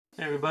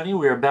Hey everybody,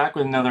 we are back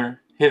with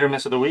another hit or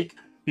miss of the week.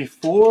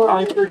 Before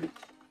I forget...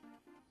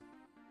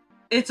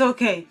 It's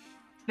okay.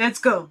 Let's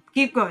go.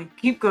 Keep going.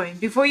 Keep going.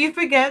 Before you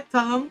forget,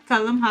 tell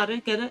them how to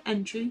get an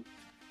entry.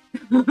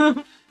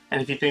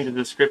 And if you think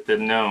this is scripted,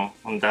 no,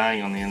 I'm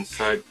dying on the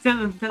inside. Tell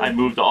them. I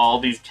moved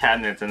all these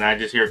cabinets and I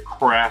just hear a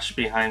crash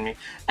behind me.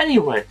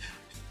 Anyway,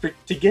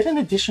 to get an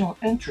additional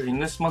entry in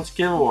this month's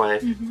giveaway,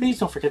 please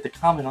don't forget to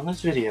comment on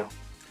this video.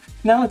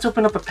 Now let's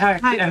open up a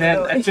pack, and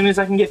then as soon as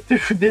I can get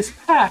through this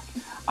pack,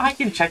 I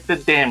can check the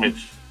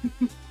damage.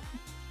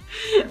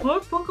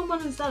 What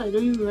Pokemon is that? I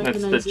don't even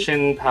recognize it. That's the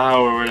Chin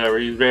Pao or whatever.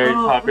 He's very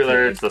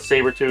popular. Okay. It's the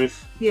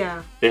Sabertooth.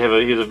 Yeah. He has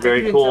a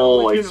very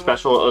cool, like,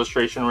 special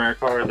illustration rare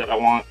card that I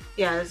want.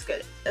 Yeah, that's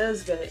good.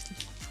 That's good.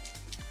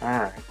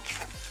 Alright.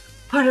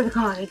 Part of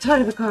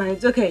the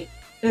cards. Okay.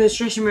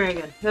 Illustration rare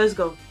again. Let's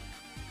go.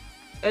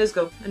 Let's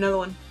go. Another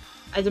one.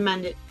 I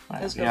demand it.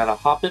 Let's go. You got a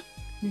Hoppit.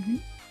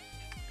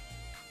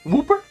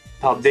 Wooper?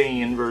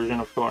 Paldean version,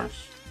 of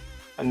course.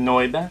 A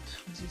Noibat.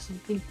 Is there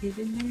something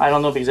hidden there? I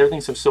don't know because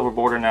everything's a silver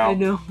border now. I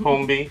know.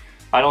 Combi.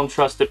 I don't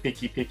trust the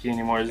Piki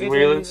anymore.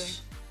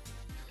 Zweilous.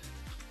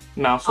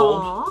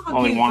 Mousehold.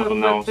 Only one of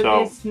them though,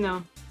 so.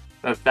 No.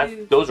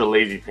 Those are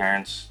lazy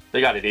parents.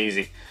 They got it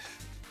easy.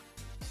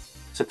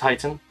 It's a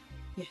Titan.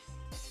 Yes.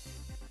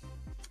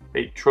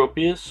 A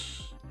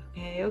Tropius.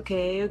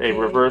 Okay. A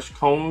reverse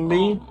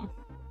Combi. Oh,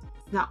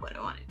 not what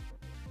I wanted.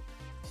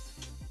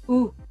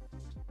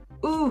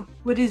 Ooh,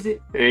 what is it?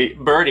 A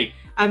Birdie.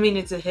 I mean,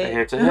 it's a hit.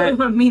 It's a hit.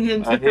 I mean,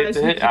 it's a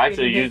hit. I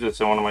actually used this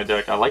in one of my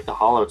decks. I like the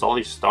hollow. It's all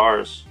these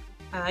stars.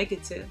 I like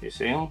it too. You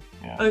see them?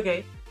 Yeah.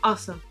 Okay,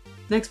 awesome.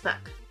 Next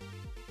pack.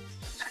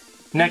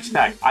 Next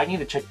pack. I need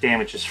to check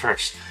damages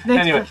first.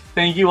 Anyway,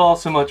 thank you all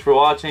so much for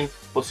watching.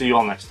 We'll see you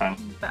all next time.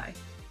 Bye.